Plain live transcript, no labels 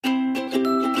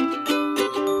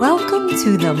Welcome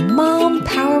to the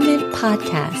Mompowerment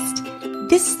Podcast.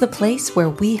 This is the place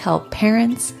where we help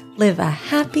parents live a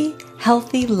happy,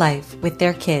 healthy life with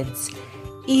their kids,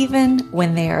 even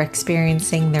when they are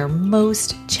experiencing their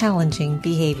most challenging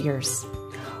behaviors.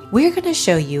 We're going to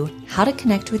show you how to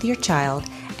connect with your child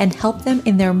and help them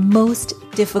in their most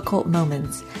difficult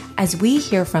moments as we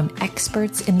hear from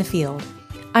experts in the field.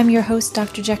 I'm your host,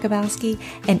 Dr. Jakubowski,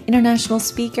 an international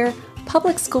speaker,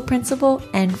 public school principal,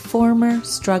 and former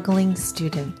struggling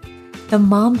student. The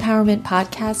Mompowerment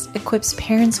Podcast equips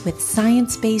parents with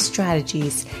science-based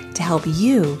strategies to help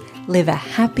you live a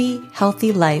happy,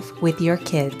 healthy life with your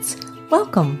kids.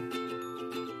 Welcome.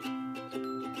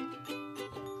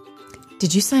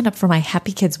 Did you sign up for my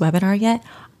Happy Kids webinar yet?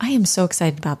 I am so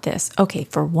excited about this. Okay,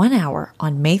 for 1 hour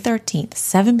on May 13th,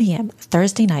 7 p.m.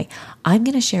 Thursday night, I'm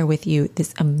going to share with you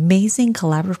this amazing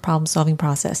collaborative problem-solving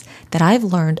process that I've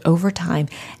learned over time,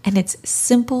 and it's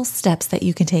simple steps that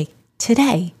you can take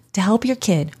today to help your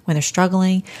kid when they're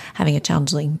struggling, having a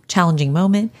challenging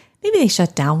moment. Maybe they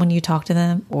shut down when you talk to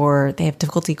them, or they have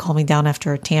difficulty calming down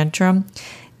after a tantrum.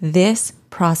 This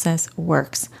process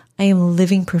works. I am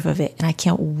living proof of it, and I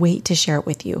can't wait to share it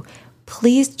with you.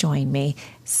 Please join me.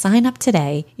 Sign up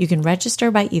today. You can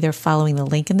register by either following the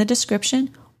link in the description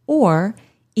or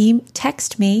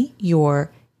text me your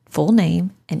full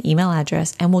name and email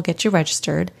address, and we'll get you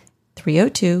registered.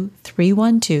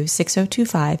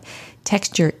 302-312-6025.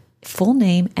 Text your full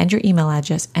name and your email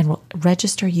address, and we'll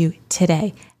register you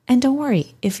today. And don't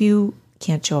worry, if you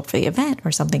can't show up for the event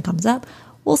or something comes up,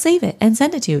 we'll save it and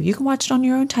send it to you. You can watch it on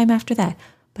your own time after that.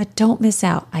 But don't miss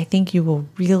out. I think you will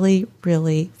really,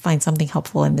 really find something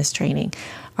helpful in this training.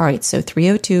 All right, so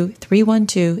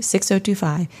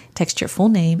 302-312-6025. Text your full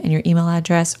name and your email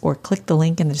address or click the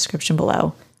link in the description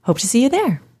below. Hope to see you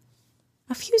there.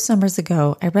 A few summers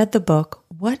ago, I read the book,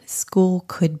 What School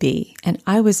Could Be, and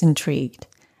I was intrigued.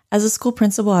 As a school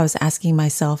principal, I was asking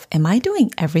myself, am I doing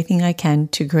everything I can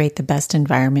to create the best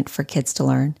environment for kids to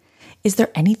learn? Is there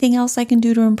anything else I can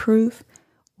do to improve?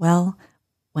 Well,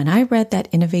 when I read that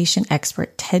innovation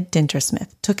expert Ted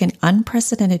Dintersmith took an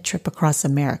unprecedented trip across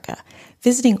America,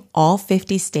 visiting all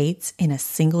 50 states in a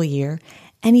single year,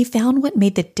 and he found what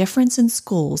made the difference in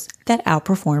schools that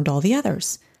outperformed all the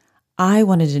others, I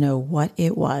wanted to know what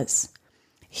it was.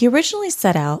 He originally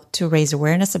set out to raise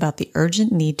awareness about the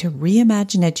urgent need to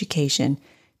reimagine education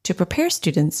to prepare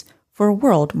students for a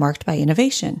world marked by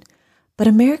innovation. But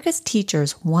America's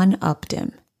teachers one-upped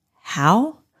him.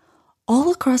 How?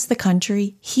 All across the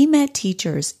country, he met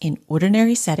teachers in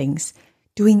ordinary settings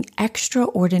doing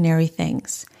extraordinary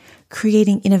things,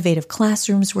 creating innovative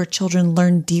classrooms where children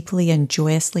learn deeply and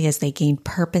joyously as they gain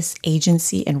purpose,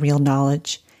 agency, and real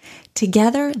knowledge.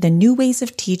 Together, the new ways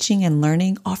of teaching and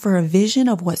learning offer a vision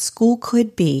of what school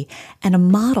could be and a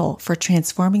model for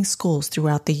transforming schools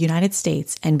throughout the United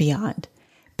States and beyond.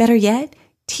 Better yet,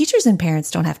 teachers and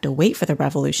parents don't have to wait for the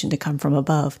revolution to come from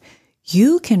above.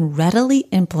 You can readily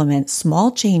implement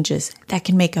small changes that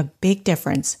can make a big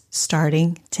difference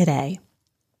starting today.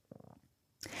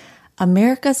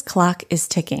 America's clock is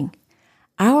ticking.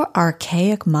 Our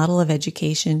archaic model of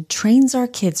education trains our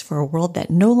kids for a world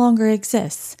that no longer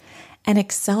exists, and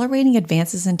accelerating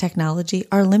advances in technology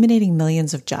are eliminating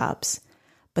millions of jobs.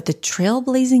 But the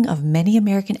trailblazing of many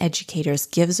American educators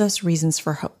gives us reasons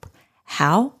for hope.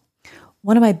 How?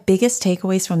 One of my biggest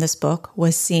takeaways from this book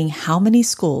was seeing how many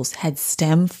schools had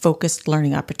STEM-focused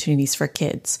learning opportunities for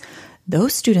kids.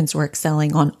 Those students were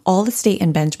excelling on all the state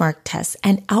and benchmark tests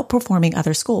and outperforming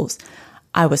other schools.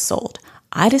 I was sold.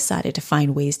 I decided to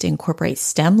find ways to incorporate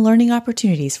STEM learning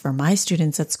opportunities for my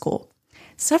students at school.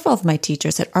 Several of my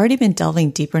teachers had already been delving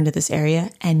deeper into this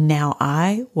area, and now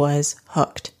I was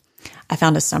hooked. I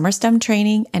found a summer STEM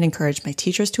training and encouraged my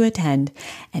teachers to attend.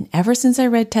 And ever since I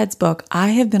read Ted's book, I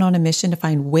have been on a mission to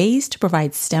find ways to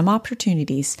provide STEM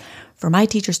opportunities for my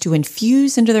teachers to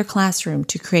infuse into their classroom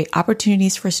to create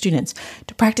opportunities for students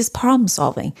to practice problem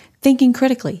solving, thinking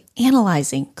critically,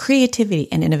 analyzing,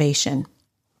 creativity, and innovation.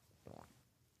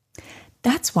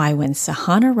 That's why when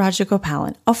Sahana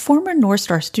Rajagopalan, a former North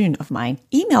Star student of mine,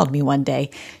 emailed me one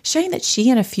day sharing that she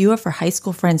and a few of her high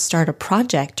school friends started a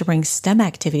project to bring STEM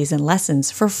activities and lessons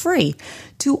for free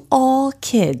to all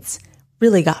kids,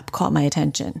 really caught my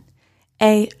attention.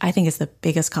 I think it's the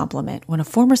biggest compliment. When a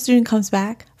former student comes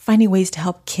back, finding ways to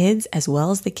help kids as well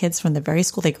as the kids from the very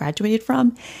school they graduated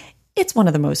from, it's one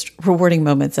of the most rewarding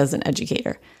moments as an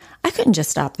educator. I couldn't just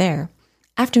stop there.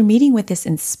 After meeting with this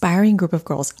inspiring group of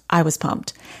girls, I was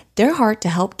pumped. Their heart to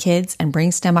help kids and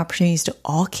bring STEM opportunities to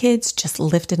all kids just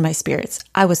lifted my spirits.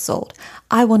 I was sold.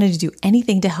 I wanted to do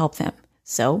anything to help them.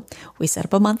 So we set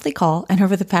up a monthly call, and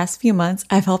over the past few months,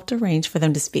 I've helped arrange for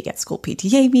them to speak at school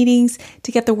PTA meetings,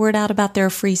 to get the word out about their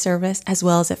free service, as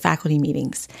well as at faculty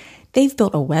meetings. They've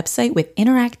built a website with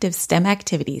interactive STEM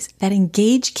activities that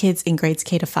engage kids in grades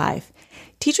K to 5.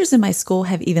 Teachers in my school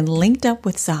have even linked up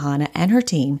with Sahana and her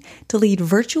team to lead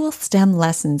virtual STEM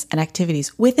lessons and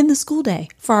activities within the school day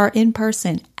for our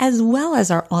in-person as well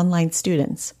as our online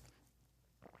students.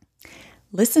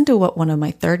 Listen to what one of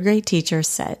my third grade teachers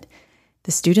said.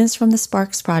 The students from the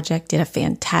Sparks Project did a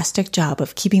fantastic job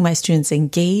of keeping my students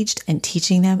engaged and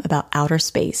teaching them about outer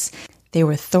space. They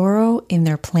were thorough in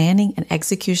their planning and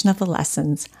execution of the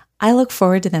lessons. I look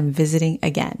forward to them visiting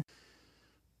again.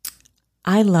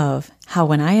 I love how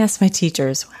when I asked my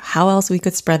teachers how else we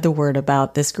could spread the word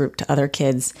about this group to other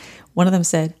kids, one of them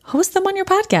said, host them on your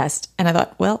podcast. And I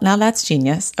thought, well, now that's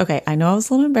genius. Okay, I know I was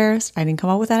a little embarrassed. I didn't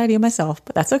come up with that idea myself,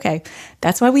 but that's okay.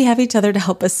 That's why we have each other to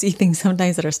help us see things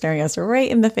sometimes that are staring us right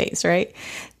in the face, right?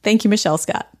 Thank you, Michelle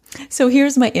Scott. So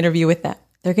here's my interview with them.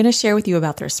 They're going to share with you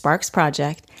about their Sparks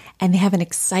project, and they have an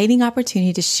exciting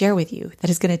opportunity to share with you that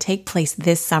is going to take place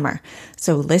this summer.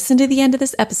 So listen to the end of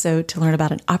this episode to learn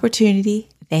about an opportunity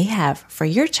they have for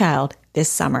your child this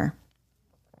summer.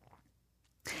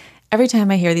 Every time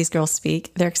I hear these girls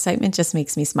speak, their excitement just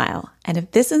makes me smile. And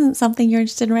if this isn't something you're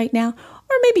interested in right now,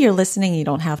 or maybe you're listening and you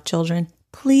don't have children,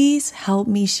 please help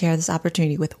me share this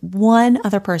opportunity with one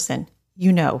other person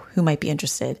you know who might be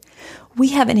interested. We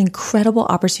have an incredible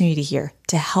opportunity here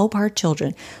to help our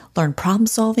children learn problem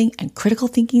solving and critical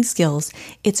thinking skills.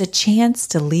 It's a chance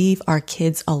to leave our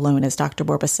kids alone, as Dr.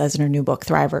 Borba says in her new book,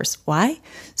 Thrivers. Why?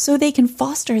 So they can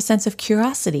foster a sense of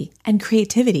curiosity and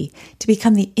creativity to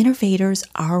become the innovators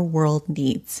our world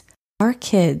needs. Our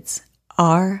kids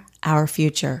are our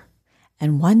future,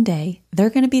 and one day they're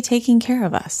going to be taking care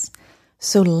of us.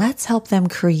 So let's help them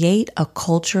create a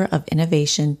culture of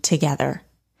innovation together.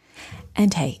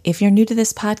 And hey, if you're new to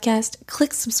this podcast,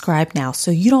 click subscribe now so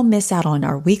you don't miss out on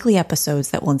our weekly episodes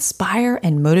that will inspire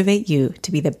and motivate you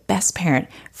to be the best parent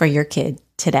for your kid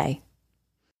today.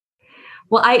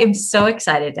 Well, I am so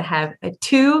excited to have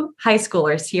two high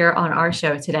schoolers here on our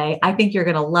show today. I think you're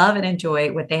going to love and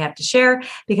enjoy what they have to share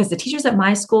because the teachers at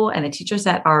my school and the teachers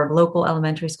at our local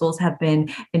elementary schools have been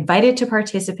invited to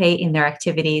participate in their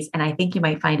activities. And I think you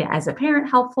might find it as a parent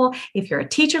helpful. If you're a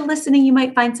teacher listening, you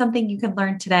might find something you can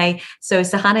learn today. So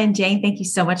Sahana and Jane, thank you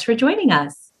so much for joining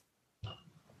us.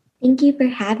 Thank you for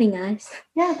having us.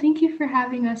 Yeah, thank you for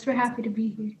having us. We're happy to be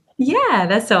here. Yeah,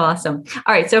 that's so awesome.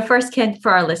 All right. So first,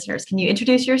 for our listeners, can you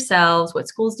introduce yourselves? What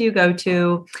schools do you go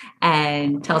to?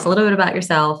 And tell us a little bit about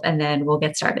yourself, and then we'll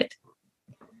get started.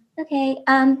 Okay.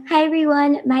 Hi,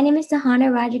 everyone. My name is Sahana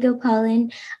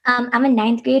Rajagopalan. I'm a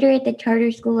ninth grader at the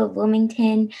Charter School of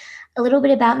Wilmington. A little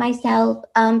bit about myself.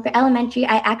 For elementary,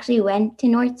 I actually went to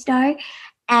North Star.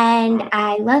 And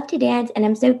I love to dance, and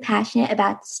I'm so passionate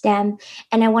about STEM,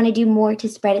 and I want to do more to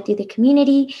spread it through the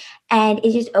community. And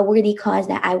it's just a worthy cause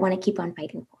that I want to keep on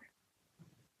fighting for.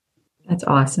 That's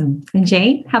awesome. And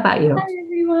Jane, how about you? Hi,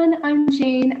 everyone. I'm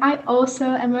Jane. I also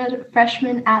am a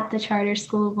freshman at the Charter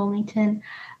School of Wilmington.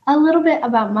 A little bit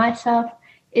about myself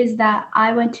is that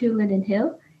I went to Linden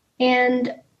Hill,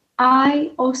 and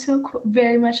I also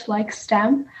very much like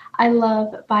STEM. I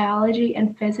love biology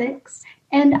and physics.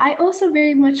 And I also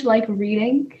very much like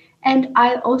reading, and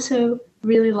I also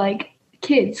really like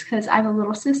kids because I have a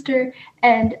little sister,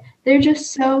 and they're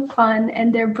just so fun,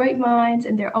 and they're bright minds,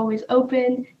 and they're always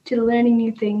open to learning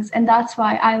new things, and that's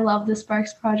why I love the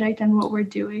Sparks Project and what we're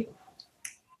doing.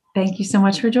 Thank you so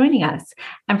much for joining us.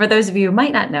 And for those of you who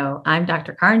might not know, I'm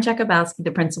Dr. Karen Jakubowski,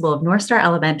 the principal of North Star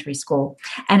Elementary School.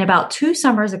 And about 2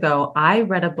 summers ago, I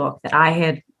read a book that I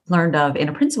had learned of in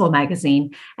a principal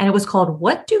magazine, and it was called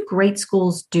What Do Great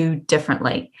Schools Do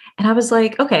Differently? And I was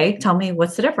like, okay, tell me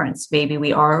what's the difference? Maybe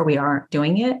we are or we aren't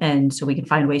doing it, and so we can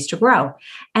find ways to grow.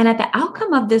 And at the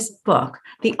outcome of this book,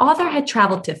 the author had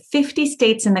traveled to 50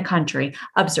 states in the country,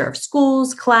 observed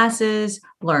schools, classes,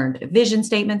 learned vision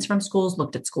statements from schools,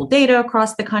 looked at school data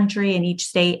across the country in each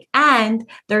state, and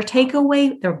their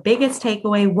biggest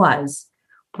takeaway was,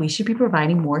 we should be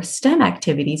providing more STEM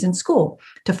activities in school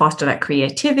to foster that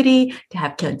creativity, to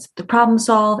have kids to problem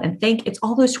solve and think. It's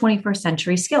all those 21st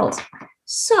century skills.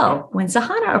 So when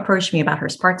Sahana approached me about her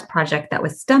Sparks project that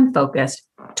was STEM focused,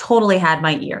 totally had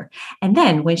my ear. And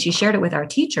then when she shared it with our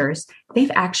teachers,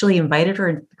 they've actually invited her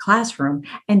into the classroom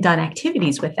and done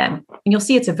activities with them. And you'll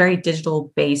see it's a very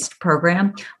digital based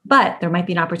program, but there might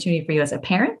be an opportunity for you as a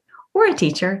parent or a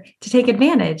teacher to take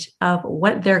advantage of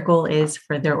what their goal is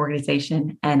for their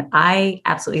organization. And I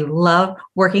absolutely love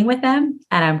working with them.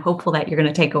 And I'm hopeful that you're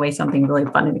going to take away something really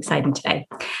fun and exciting today.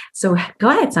 So go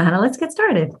ahead, Sahana, let's get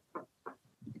started.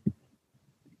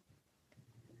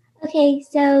 Okay,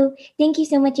 so thank you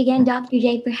so much again, Dr.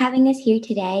 J, for having us here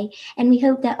today. And we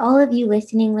hope that all of you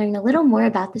listening learn a little more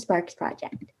about the Sparks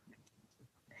Project.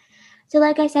 So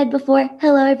like I said before,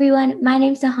 hello everyone. My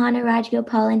name's Sahana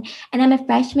Rajgopalan, and I'm a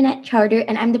freshman at Charter,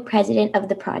 and I'm the president of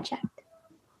the project.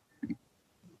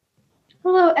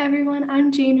 Hello, everyone. I'm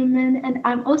Jane Newman, and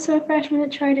I'm also a freshman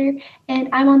at Charter, and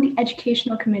I'm on the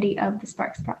educational committee of the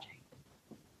Sparks Project.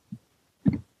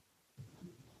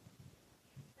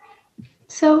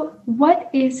 So, what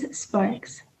is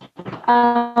Sparks?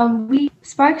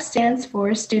 Sparks stands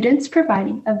for Students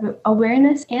Providing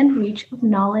Awareness and Reach of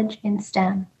Knowledge in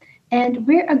STEM. And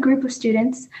we're a group of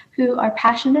students who are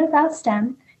passionate about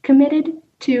STEM, committed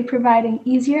to providing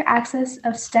easier access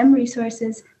of STEM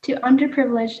resources to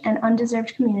underprivileged and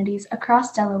undeserved communities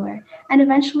across Delaware, and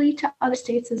eventually to other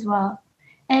states as well.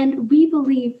 And we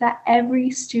believe that every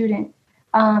student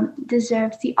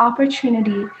deserves the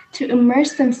opportunity to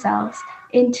immerse themselves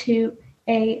into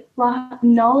a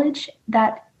knowledge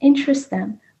that interests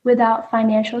them without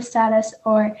financial status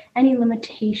or any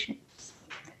limitations.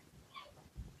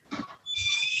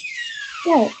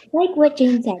 So, like what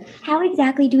Jane said, how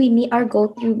exactly do we meet our goal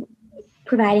through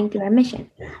our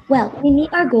mission? Well, we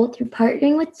meet our goal through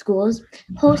partnering with schools,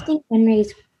 hosting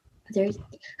fundraisers,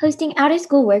 hosting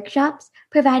out-of-school workshops,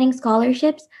 providing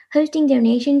scholarships, hosting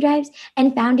donation drives,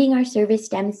 and founding our service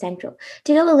STEM Central.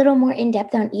 To go a little more in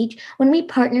depth on each, when we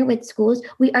partner with schools,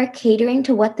 we are catering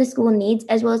to what the school needs,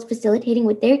 as well as facilitating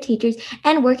with their teachers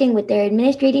and working with their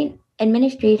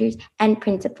administrators and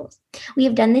principals. We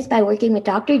have done this by working with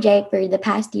Dr. J for the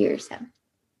past year or so.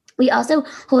 We also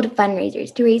hold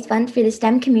fundraisers to raise funds for the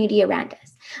STEM community around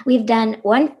us. We've done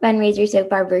one fundraiser so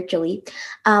far virtually.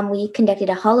 We conducted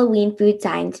a Halloween food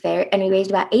science fair, and we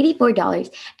raised about $84.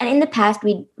 And in the past,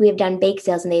 we have done bake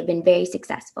sales, and they've been very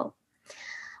successful.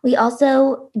 We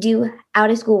also do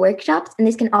out-of-school workshops, and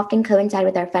this can often coincide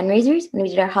with our fundraisers. When we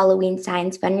did our Halloween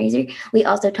science fundraiser, we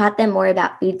also taught them more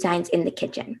about food science in the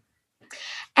kitchen.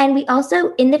 And we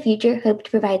also, in the future, hope to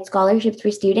provide scholarships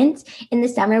for students. In the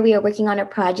summer, we are working on a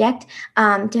project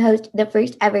to host the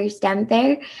first ever STEM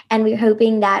fair, and we're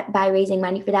hoping that by raising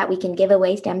money for that, we can give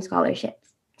away STEM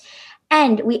scholarships.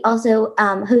 And we also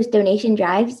host donation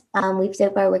drives. We've so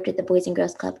far worked with the Boys and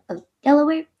Girls Club of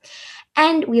Delaware.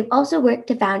 And we've also worked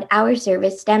to found our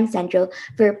service, STEM Central,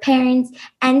 for parents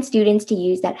and students to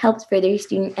use that helps further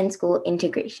student and school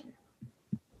integration.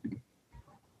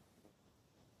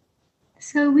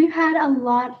 So we've had a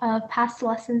lot of past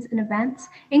lessons and events,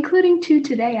 including 2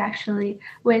 today, actually,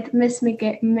 with Miss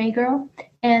Maygirl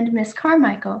and Miss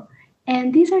Carmichael.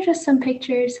 And these are just some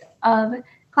pictures of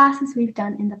classes we've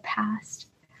done in the past.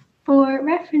 For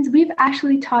reference, we've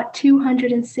actually taught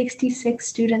 266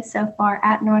 students so far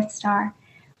at North Star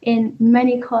in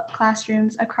many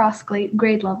classrooms across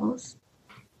grade levels.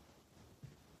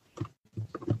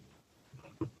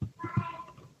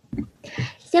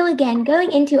 So again,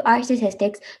 going into our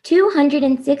statistics,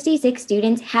 266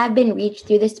 students have been reached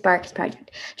through the Sparks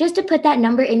Project. Just to put that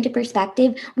number into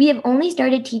perspective, we have only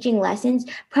started teaching lessons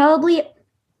probably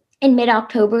in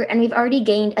mid-October, and we've already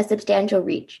gained a substantial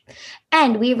reach.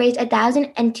 And we raised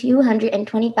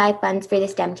 1,225 funds for the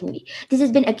STEM community. This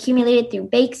has been accumulated through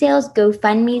bake sales,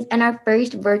 GoFundMes, and our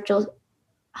first virtual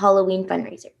Halloween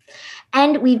fundraiser.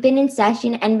 And we've been in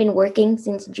session and been working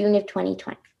since June of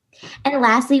 2020. And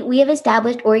lastly, we have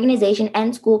established organization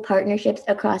and school partnerships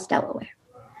across Delaware.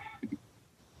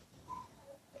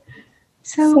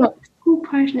 So school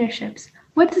partnerships,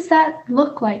 what does that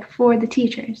look like for the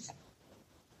teachers?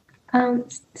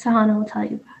 Sahana will tell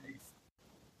you about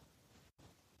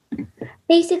it.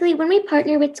 Basically, when we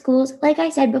partner with schools, like I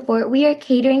said before, we are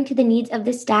catering to the needs of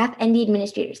the staff and the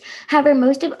administrators. However,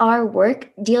 most of our work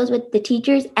deals with the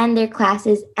teachers and their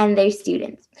classes and their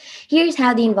students. Here's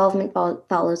how the involvement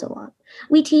follows along.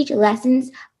 We teach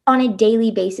lessons on a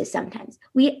daily basis sometimes.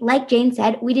 Like Jane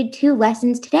said, we did 2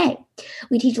 lessons today.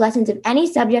 We teach lessons of any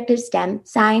subject of STEM,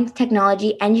 science,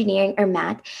 technology, engineering, or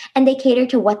math, and they cater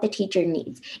to what the teacher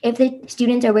needs. If the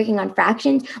students are working on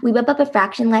fractions, we whip up a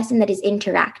fraction lesson that is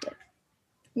interactive.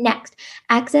 Next,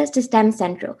 access to STEM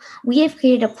Central. We have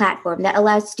created a platform that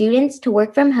allows students to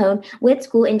work from home with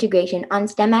school integration on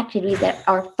STEM activities that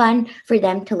are fun for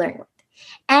them to learn with.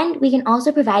 And we can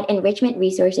also provide enrichment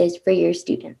resources for your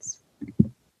students.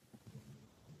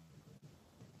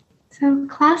 So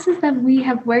classes that we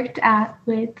have worked at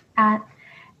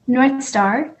North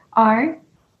Star are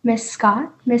Miss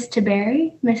Scott, Miss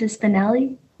Tiberi, Mrs.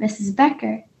 Spinelli, Mrs.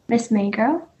 Becker, Miss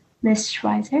Maygirl, Miss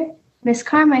Schweizer, Miss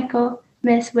Carmichael,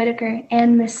 Miss Whitaker,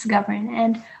 and Miss Govern.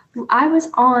 And I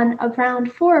was on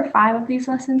around 4 or 5 of these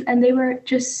lessons, and they were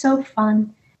just so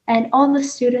fun. And all the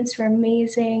students were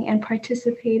amazing and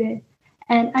participated.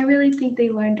 And I really think they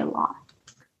learned a lot.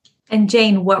 And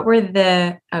Jane, what were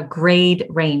the grade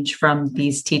range from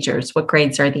these teachers? What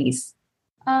grades are these?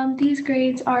 These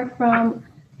grades are from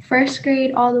first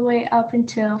grade all the way up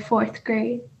until fourth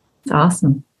grade. That's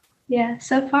awesome. Yeah,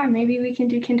 so far, maybe we can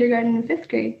do kindergarten and fifth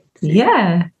grade soon.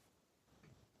 Yeah.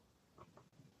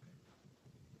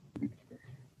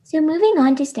 So moving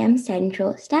on to STEM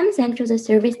Central. STEM Central is a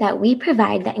service that we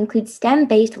provide that includes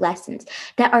STEM-based lessons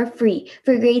that are free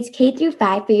for grades K through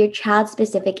 5 for your child's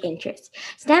specific interests.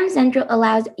 STEM Central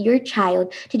allows your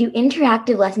child to do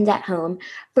interactive lessons at home,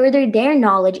 further their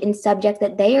knowledge in subjects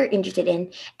that they are interested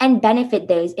in, and benefit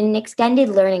those in an extended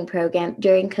learning program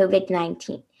during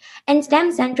COVID-19. And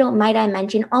STEM Central, might I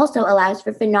mention, also allows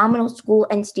for phenomenal school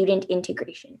and student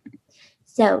integration.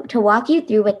 So to walk you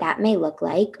through what that may look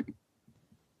like,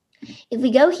 if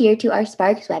we go here to our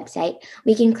Sparks website,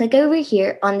 we can click over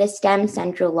here on the STEM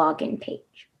Central login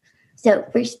page. So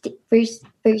for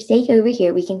sake over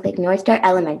here, we can click North Star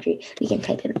Elementary. We can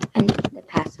type in the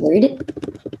password.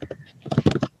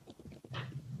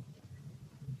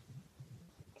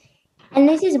 And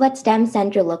this is what STEM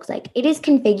Central looks like. It is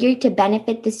configured to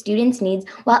benefit the students' needs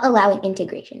while allowing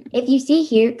integration. If you see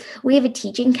here, we have a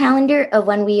teaching calendar of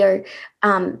when we are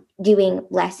doing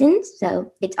lessons.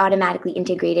 So it's automatically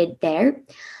integrated there,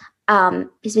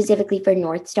 specifically for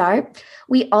North Star.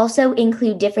 We also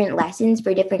include different lessons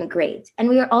for different grades. And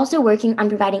we are also working on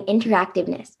providing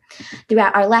interactiveness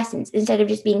throughout our lessons instead of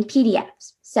just being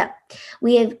PDFs. So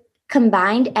we have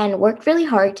combined and worked really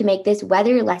hard to make this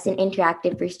weather lesson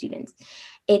interactive for students.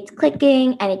 It's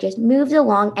clicking and it just moves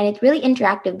along, and it's really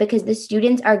interactive because the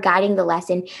students are guiding the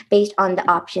lesson based on the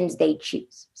options they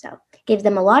choose. So it gives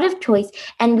them a lot of choice,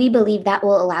 and we believe that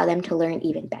will allow them to learn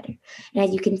even better. And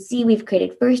as you can see, we've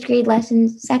created first grade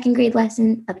lessons, second grade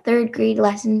lesson, a third grade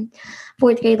lesson,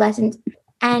 fourth grade lessons,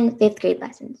 and fifth grade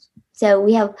lessons. So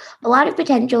we have a lot of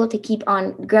potential to keep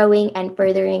on growing and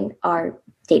furthering our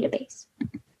database.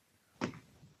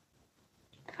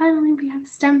 Finally, we have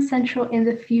STEM Central in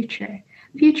the future.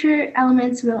 Future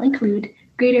elements will include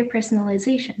greater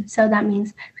personalization. So that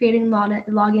means creating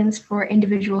logins for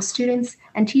individual students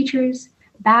and teachers,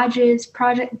 badges,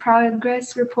 project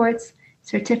progress reports,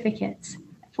 certificates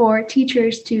for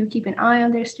teachers to keep an eye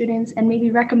on their students and maybe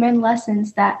recommend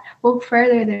lessons that will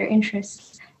further their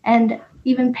interests. And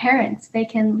even parents, they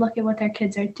can look at what their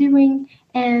kids are doing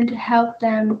and help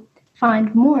them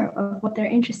find more of what they're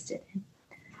interested in.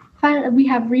 Finally, we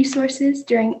have resources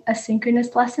during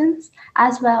asynchronous lessons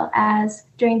as well as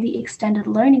during the extended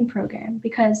learning program,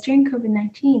 because during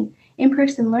COVID-19,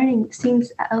 in-person learning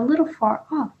seems a little far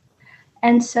off.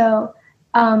 And so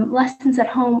lessons at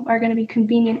home are going to be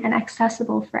convenient and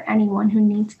accessible for anyone who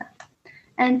needs them.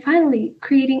 And finally,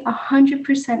 creating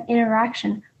 100%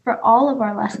 interaction for all of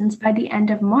our lessons by the end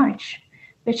of March,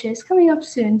 which is coming up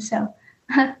soon. So,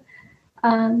 yeah.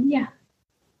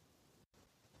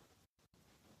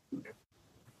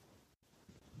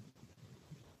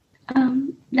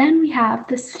 Then we have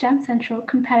the STEM Central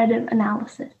competitive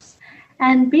analysis.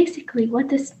 And basically what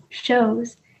this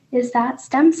shows is that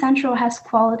STEM Central has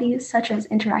qualities such as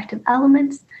interactive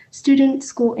elements,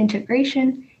 student-school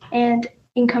integration, and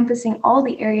encompassing all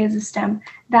the areas of STEM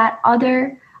that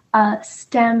other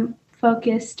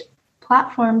STEM-focused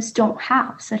platforms don't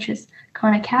have, such as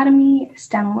Khan Academy,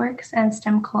 STEMworks, and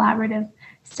STEM Collaborative.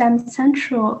 STEM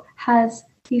Central has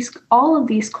all of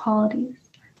these qualities,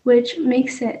 which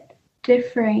makes it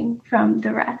differing from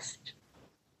the rest.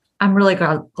 I'm really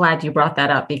glad you brought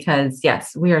that up because,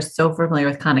 yes, we are so familiar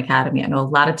with Khan Academy. I know a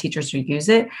lot of teachers who use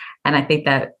it, and I think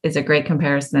that is a great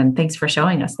comparison. Thanks for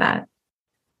showing us that.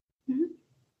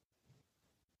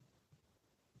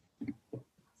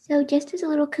 So just as a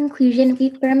little conclusion, we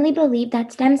firmly believe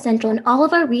that STEM Central and all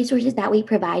of our resources that we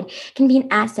provide can be an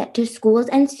asset to schools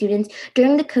and students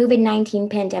during the COVID-19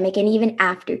 pandemic and even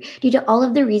after, due to all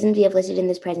of the reasons we have listed in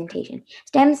this presentation.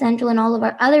 STEM Central and all of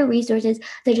our other resources,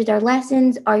 such as our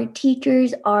lessons, our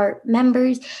teachers, our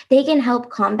members, they can help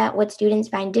combat what students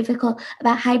find difficult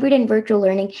about hybrid and virtual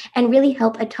learning and really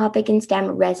help a topic in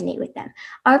STEM resonate with them.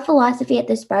 Our philosophy at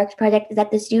the Sparks Project is that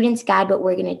the students guide what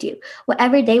we're going to do.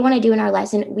 Whatever they want to do in our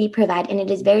lesson, we provide, and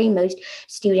it is very most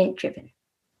student driven.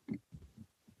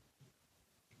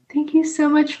 Thank you so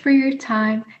much for your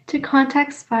time. To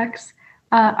contact Sparks,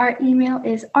 our email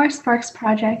is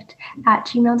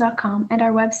oursparksproject@gmail.com, and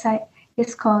our website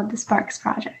is called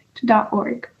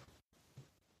thesparksproject.org.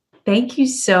 Thank you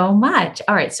so much.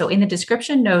 All right. So in the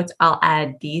description notes, I'll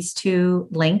add these two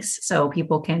links so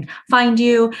people can find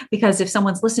you, because if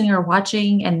someone's listening or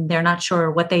watching and they're not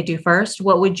sure what they do first,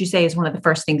 what would you say is one of the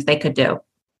first things they could do?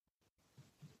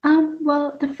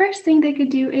 Well, the first thing they could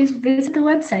do is visit the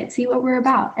website, see what we're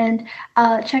about, and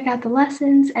check out the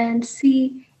lessons and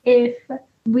see if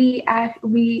we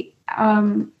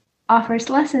offers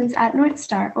lessons at North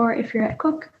Star, or if you're at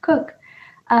Cook,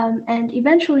 and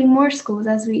eventually more schools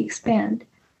as we expand.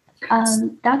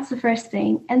 That's the first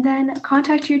thing, and then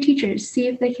contact your teachers, see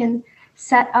if they can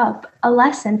set up a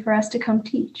lesson for us to come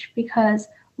teach, because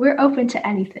we're open to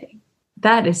anything.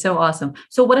 That is so awesome.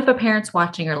 So what if a parent's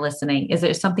watching or listening? Is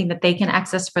there something that they can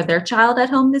access for their child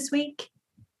at home this week?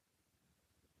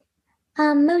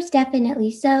 Most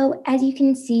definitely. So, as you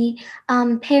can see,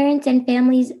 parents and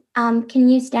families can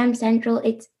use STEM Central.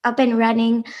 It's up and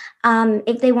running.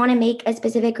 If they want to make a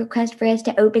specific request for us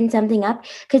to open something up,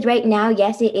 because right now,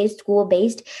 yes, it is school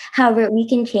based. However, we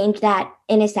can change that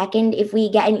in a second. If we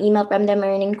get an email from them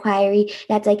or an inquiry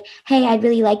that's like, hey, I'd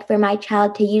really like for my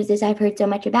child to use this, I've heard so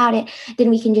much about it, then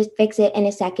we can just fix it in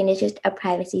a second. It's just a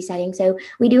privacy setting. So,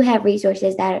 we do have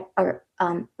resources that are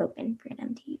open for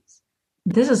them to use.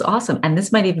 This is awesome. And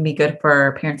this might even be good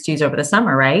for parents to use over the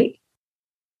summer, right?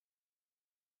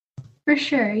 For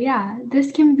sure, yeah.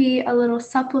 This can be a little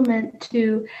supplement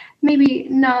to maybe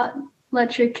not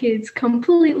let your kids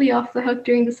completely off the hook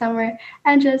during the summer,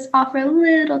 and just offer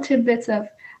little tidbits of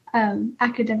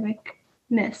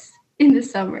academicness in the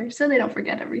summer so they don't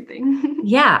forget everything.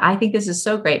 Yeah, I think this is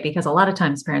so great because a lot of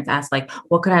times parents ask like,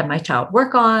 what could I have my child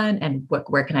work on and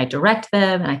where can I direct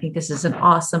them? And I think this is an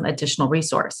awesome additional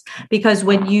resource because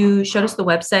when you showed us the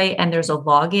website and there's a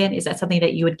login, is that something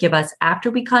that you would give us after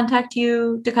we contact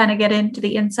you to kind of get into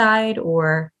the inside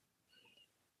or?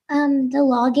 The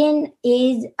login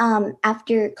is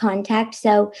after contact.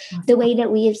 So the way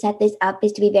that we have set this up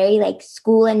is to be very like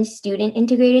school and student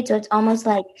integrated. So it's almost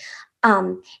like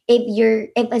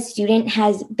if a student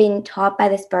has been taught by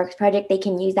the Sparks project, they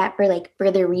can use that for like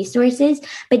further resources.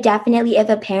 But definitely if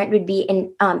a parent would be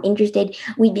interested,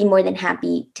 we'd be more than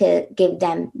happy to give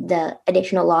them the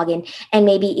additional login, and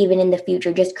maybe even in the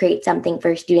future just create something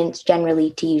for students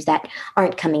generally to use that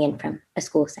aren't coming in from a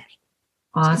school setting.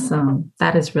 Awesome.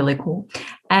 That is really cool.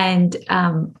 And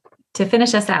to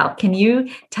finish us out, can you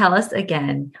tell us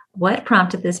again what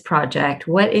prompted this project?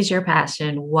 What is your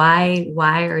passion? Why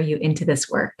are you into this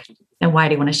work? And why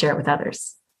do you want to share it with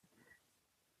others?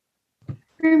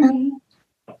 For me,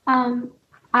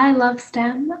 I love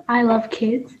STEM. I love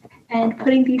kids, and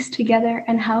putting these together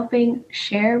and helping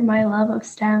share my love of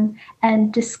STEM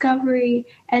and discovery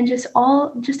and just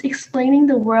explaining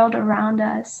the world around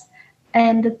us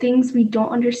and the things we don't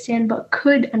understand but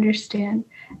could understand.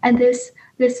 And this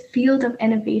field of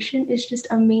innovation is just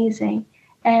amazing.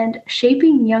 And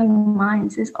shaping young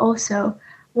minds is also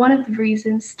one of the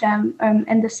reasons STEM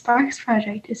and the Sparks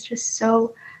project is just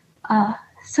so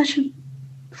such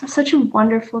a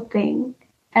wonderful thing.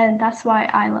 And that's why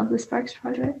I love the Sparks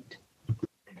project.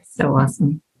 So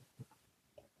awesome.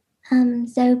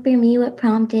 So for me, what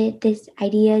prompted this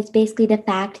idea is basically the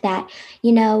fact that,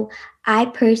 I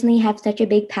personally have such a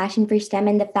big passion for STEM,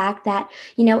 and the fact that,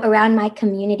 around my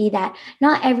community that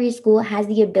not every school has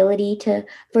the ability to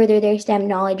further their STEM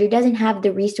knowledge or doesn't have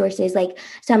the resources like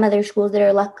some other schools that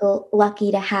are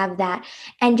lucky to have that.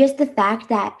 And just the fact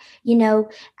that,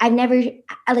 I've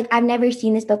never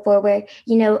seen this before where,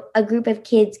 a group of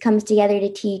kids comes together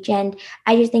to teach. And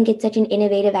I just think it's such an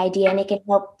innovative idea and it can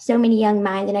help so many young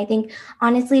minds. And I think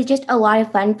honestly, it's just a lot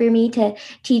of fun for me to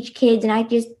teach kids. And I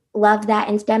just love that,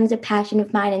 and STEM is a passion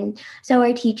of mine, and so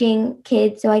are teaching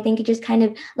kids. So I think it just kind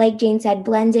of, like Jane said,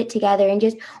 blends it together, and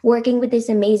just working with this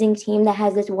amazing team that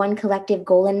has this one collective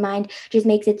goal in mind just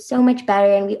makes it so much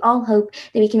better. And we all hope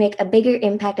that we can make a bigger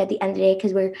impact at the end of the day,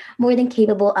 because we're more than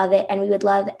capable of it, and we would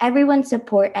love everyone's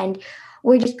support, and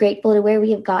we're just grateful to where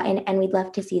we have gotten, and we'd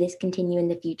love to see this continue in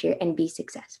the future and be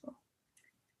successful.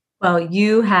 Well,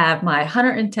 you have my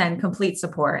 110 complete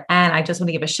support. And I just want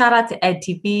to give a shout out to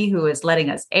EdTV, who is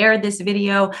letting us air this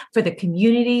video for the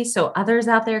community so others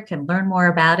out there can learn more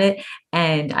about it.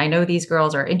 And I know these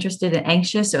girls are interested and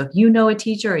anxious. So if you know a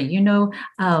teacher or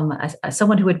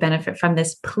someone who would benefit from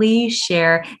this, please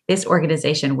share this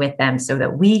organization with them so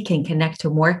that we can connect to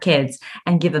more kids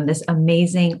and give them this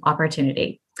amazing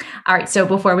opportunity. All right. So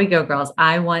before we go, girls,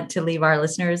 I want to leave our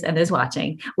listeners and those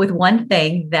watching with one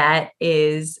thing that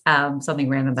is something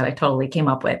random that I totally came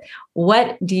up with.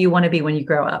 What do you want to be when you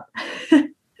grow up?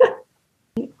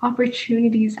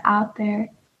 Opportunities out there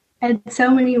and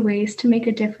so many ways to make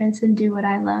a difference and do what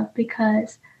I love,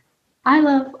 because I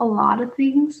love a lot of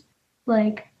things.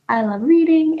 Like I love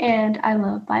reading and I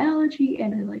love biology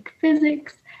and I like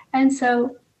physics. And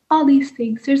so all these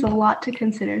things, there's a lot to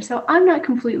consider. So I'm not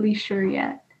completely sure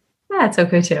yet. That's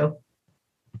okay too.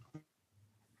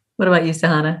 What about you,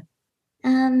 Sahana?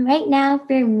 Right now,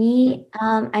 for me,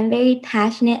 I'm very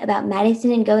passionate about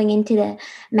medicine and going into the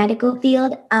medical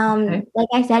field. Okay. Like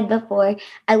I said before,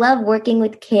 I love working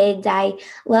with kids. I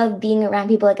love being around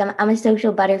people. Like I'm a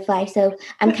social butterfly, so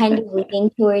I'm kind of leaning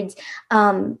towards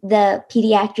the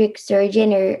pediatric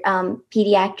surgeon or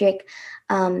pediatric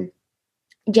um,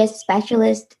 just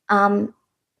specialist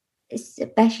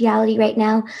speciality right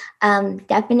now.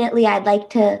 Definitely, I'd like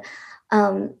to.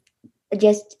 Um,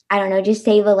 just I don't know, just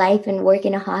save a life and work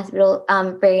in a hospital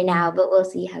for now, but we'll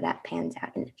see how that pans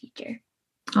out in the future.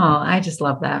 Oh, I just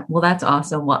love that. Well, that's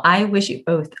awesome. Well, I wish you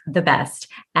both the best.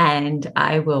 And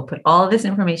I will put all of this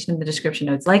information in the description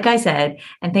notes, like I said.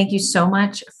 And thank you so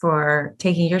much for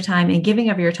taking your time and giving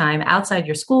of your time outside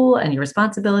your school and your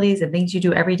responsibilities and things you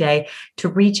do every day to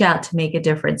reach out to make a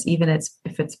difference, even if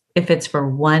it's for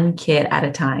one kid at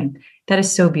a time. That is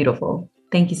so beautiful.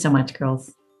 Thank you so much,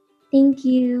 girls. Thank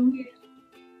you.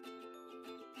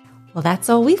 Well, that's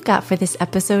all we've got for this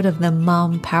episode of the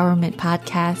Mom Empowerment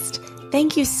Podcast.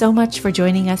 Thank you so much for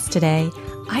joining us today.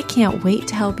 I can't wait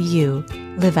to help you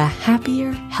live a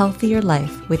happier, healthier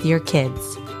life with your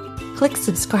kids. Click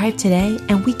subscribe today,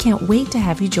 and we can't wait to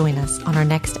have you join us on our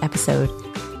next episode.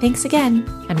 Thanks again,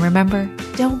 and remember,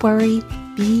 don't worry,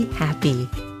 be happy.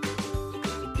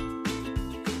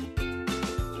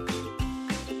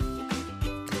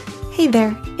 Hey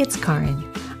there, it's Karin.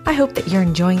 I hope that you're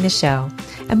enjoying the show.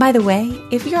 And by the way,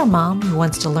 if you're a mom who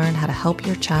wants to learn how to help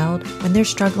your child when they're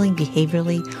struggling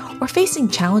behaviorally or facing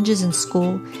challenges in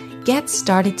school, get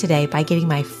started today by getting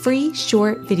my free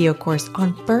short video course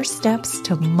on first steps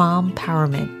to mom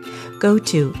empowerment. Go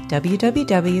to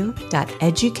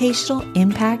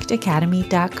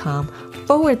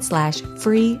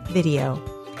www.educationalimpactacademy.com/free video.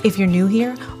 If you're new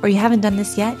here or you haven't done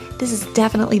this yet, this is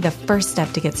definitely the first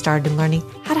step to get started in learning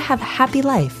how to have a happy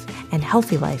life and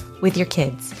healthy life with your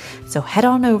kids. So head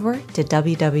on over to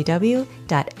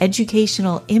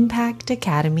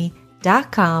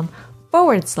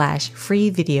www.educationalimpactacademy.com/free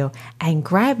video and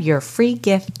grab your free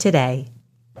gift today.